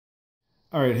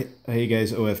Alright, hey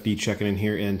guys, OFD checking in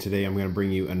here, and today I'm going to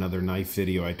bring you another knife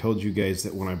video. I told you guys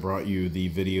that when I brought you the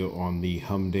video on the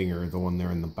Humdinger, the one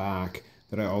there in the back,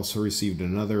 that I also received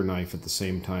another knife at the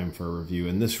same time for a review.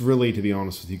 And this really, to be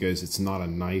honest with you guys, it's not a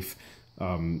knife.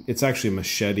 It's actually a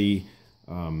machete.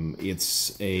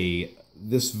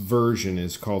 This version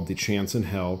is called the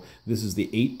CHANCEINHELL. This is the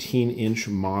 18-inch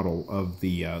model of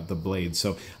the blade.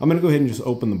 So I'm going to go ahead and just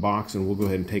open the box and we'll go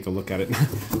ahead and take a look at it.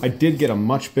 I did get a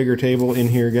much bigger table in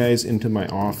here, guys, into my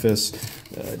office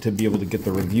to be able to get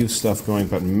the review stuff going.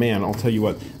 But man, I'll tell you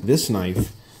what, this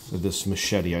knife, this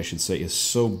machete, I should say, is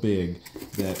so big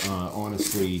that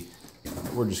honestly,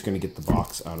 we're just going to get the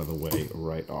box out of the way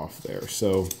right off there.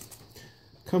 So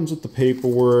comes with the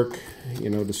paperwork, you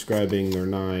know, describing their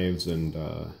knives and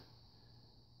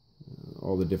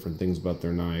all the different things about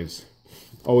their knives.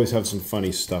 Always have some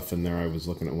funny stuff in there. I was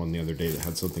looking at one the other day that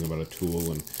had something about a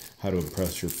tool and how to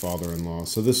impress your father-in-law.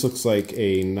 So this looks like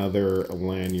another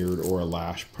lanyard or a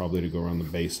lash, probably to go around the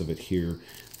base of it here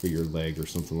for your leg or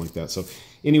something like that. So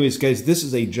anyways, guys, this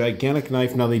is a gigantic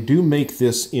knife. Now, they do make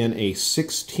this in a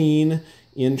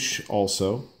 16-inch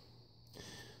also.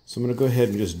 So I'm going to go ahead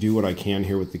and just do what I can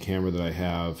here with the camera that I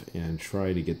have and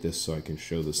try to get this so I can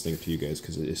show this thing to you guys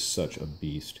because it is such a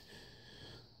beast.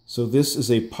 So this is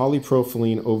a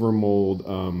polypropylene overmold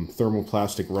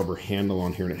thermoplastic rubber handle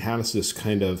on here, and it has this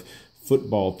kind of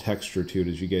football texture to it,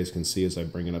 as you guys can see as I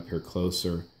bring it up here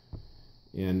closer.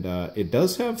 And it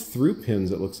does have through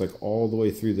pins, it looks like, all the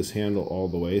way through this handle all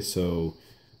the way, so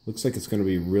looks like it's going to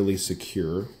be really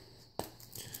secure.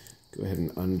 Go ahead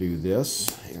and undo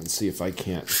this and see if I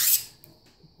can't.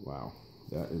 Wow,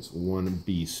 that is one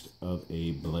beast of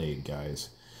a blade, guys.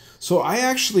 So I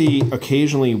actually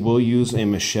occasionally will use a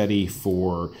machete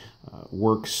for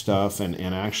work stuff, and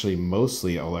actually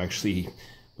mostly I'll actually,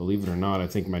 believe it or not, I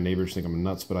think my neighbors think I'm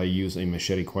nuts, but I use a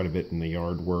machete quite a bit in the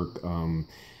yard work.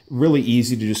 Really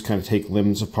easy to just kind of take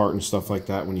limbs apart and stuff like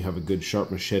that when you have a good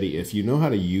sharp machete, if you know how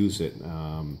to use it.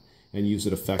 And use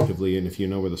it effectively, and if you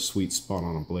know where the sweet spot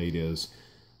on a blade is.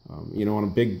 You know, on a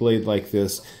big blade like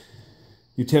this,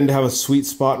 you tend to have a sweet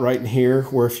spot right in here,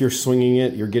 where if you're swinging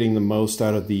it, you're getting the most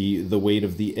out of the weight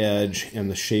of the edge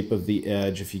and the shape of the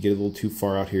edge. If you get a little too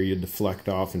far out here, you deflect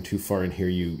off, and too far in here,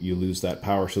 you lose that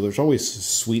power. So there's always a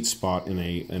sweet spot in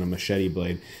a machete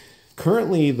blade.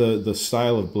 Currently, the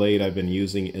style of blade I've been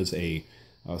using is a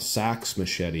sax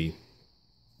machete.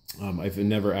 I've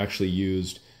never actually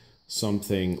used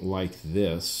something like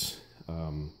this.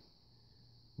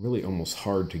 Really almost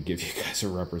hard to give you guys a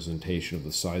representation of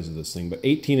the size of this thing, but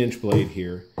 18-inch blade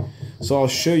here. So I'll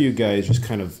show you guys, just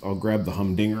kind of, I'll grab the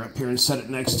Humdinger up here and set it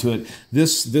next to it.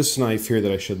 This knife here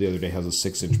that I showed the other day has a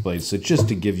 6-inch blade, so just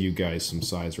to give you guys some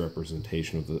size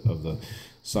representation of the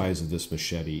size of this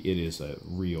machete, it is a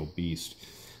real beast.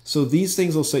 So these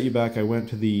things will set you back. I went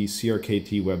to the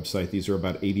CRKT website. These are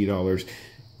about $80.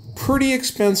 Pretty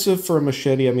expensive for a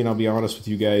machete. I mean, I'll be honest with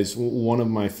you guys, one of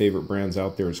my favorite brands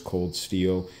out there is Cold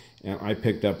Steel, and I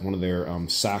picked up one of their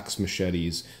sax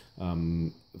machetes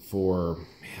for,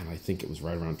 man, I think it was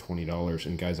right around $20,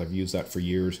 and guys, I've used that for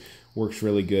years. Works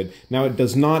really good. Now, it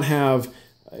does not have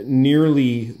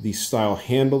nearly the style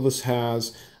handle this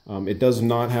has. It does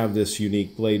not have this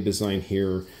unique blade design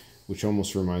here, which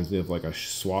almost reminds me of like a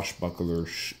swashbuckler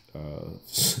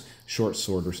short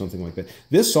sword or something like that.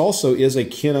 This also is a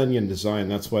kin onion design.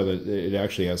 That's why it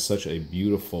actually has such a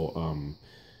beautiful,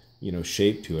 you know,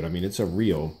 shape to it. I mean, it's a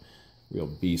real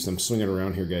beast. I'm swinging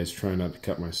around here, guys, trying not to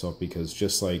cut myself, because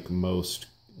just like most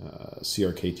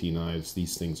CRKT knives,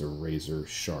 these things are razor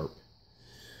sharp.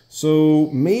 So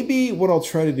maybe what I'll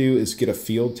try to do is get a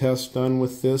field test done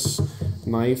with this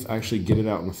knife, actually get it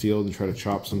out in the field and try to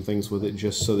chop some things with it,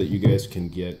 just so that you guys can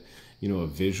get, you know, a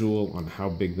visual on how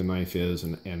big the knife is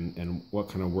and what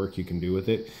kind of work you can do with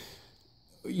it.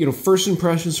 You know, first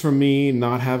impressions from me,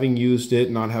 not having used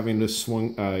it, not having to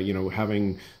swing, you know,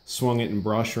 having swung it in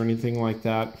brush or anything like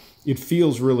that, it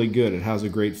feels really good. It has a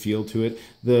great feel to it.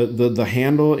 The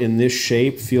handle in this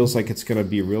shape feels like it's going to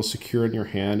be real secure in your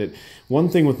hand. One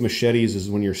thing with machetes is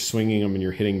when you're swinging them and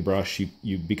you're hitting brush,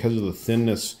 you because of the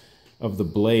thinness of the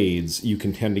blades, you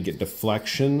can tend to get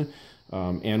deflection.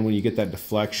 And when you get that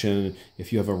deflection,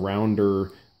 if you have a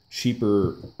rounder,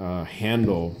 cheaper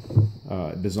handle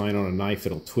design on a knife,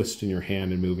 it'll twist in your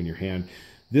hand and move in your hand.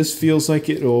 This feels like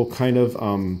it'll kind of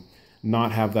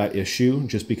not have that issue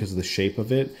just because of the shape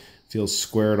of it. Feels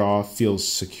squared off, feels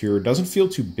secure. Doesn't feel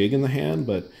too big in the hand,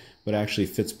 but actually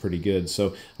fits pretty good.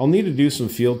 So I'll need to do some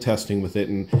field testing with it,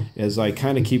 and as I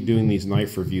kind of keep doing these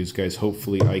knife reviews, guys,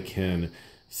 hopefully I can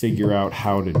figure out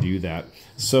how to do that.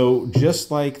 So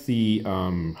just like the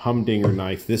humdinger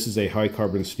knife, this is a high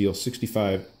carbon steel,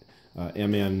 65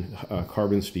 MN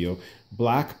carbon steel,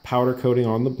 black powder coating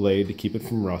on the blade to keep it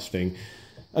from rusting.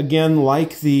 Again,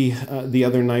 like the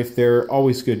other knife, they're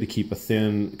always good to keep a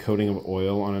thin coating of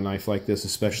oil on a knife like this,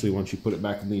 especially once you put it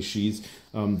back in these sheaths.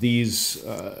 These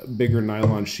bigger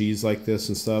nylon sheaths like this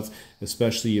and stuff,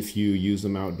 especially if you use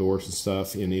them outdoors and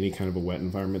stuff in any kind of a wet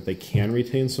environment, they can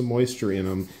retain some moisture in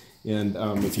them. And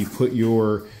if you put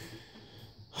your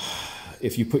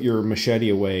machete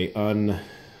away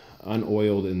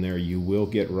unoiled in there, you will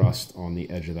get rust on the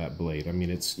edge of that blade. I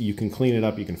mean, you can clean it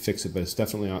up, you can fix it, but it's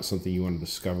definitely not something you want to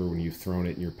discover when you've thrown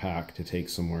it in your pack to take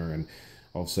somewhere and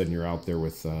all of a sudden you're out there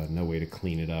with no way to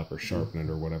clean it up or sharpen it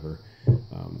or whatever.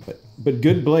 But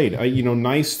good blade,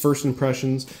 nice first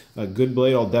impressions. A good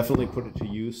blade. I'll definitely put it to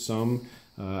use some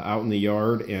out in the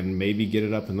yard and maybe get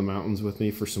it up in the mountains with me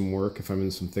for some work if I'm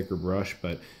in some thicker brush.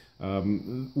 But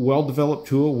well-developed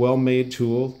tool, well-made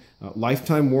tool.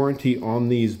 Lifetime warranty on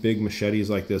these big machetes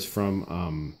like this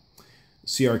from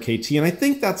CRKT, and I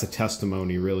think that's a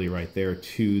testimony really right there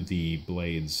to the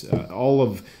blades. All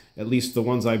of, at least the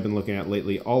ones I've been looking at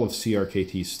lately, all of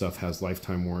CRKT's stuff has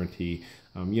lifetime warranty.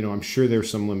 I'm sure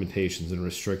there's some limitations and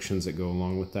restrictions that go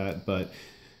along with that, but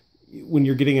when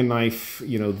you're getting a knife,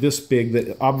 this big,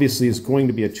 that obviously is going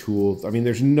to be a tool. I mean,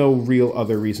 there's no real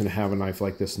other reason to have a knife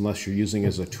like this unless you're using it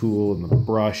as a tool in the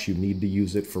brush, you need to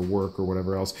use it for work or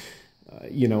whatever else.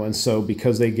 And so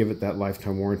because they give it that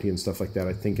lifetime warranty and stuff like that,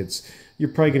 I think you're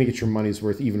probably going to get your money's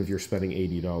worth even if you're spending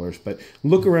 $80. But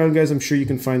look around, guys. I'm sure you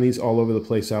can find these all over the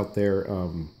place out there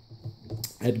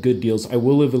at good deals. I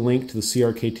will leave a link to the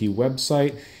CRKT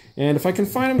website, and if I can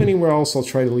find them anywhere else, I'll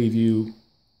try to leave you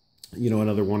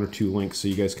another 1 or 2 links so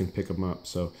you guys can pick them up.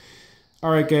 So,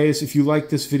 all right, guys, if you like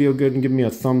this video, go ahead and give me a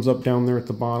thumbs up down there at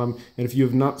the bottom. And if you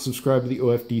have not subscribed to the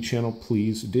OFD channel,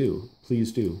 please do.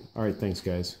 Please do. All right, thanks,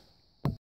 guys.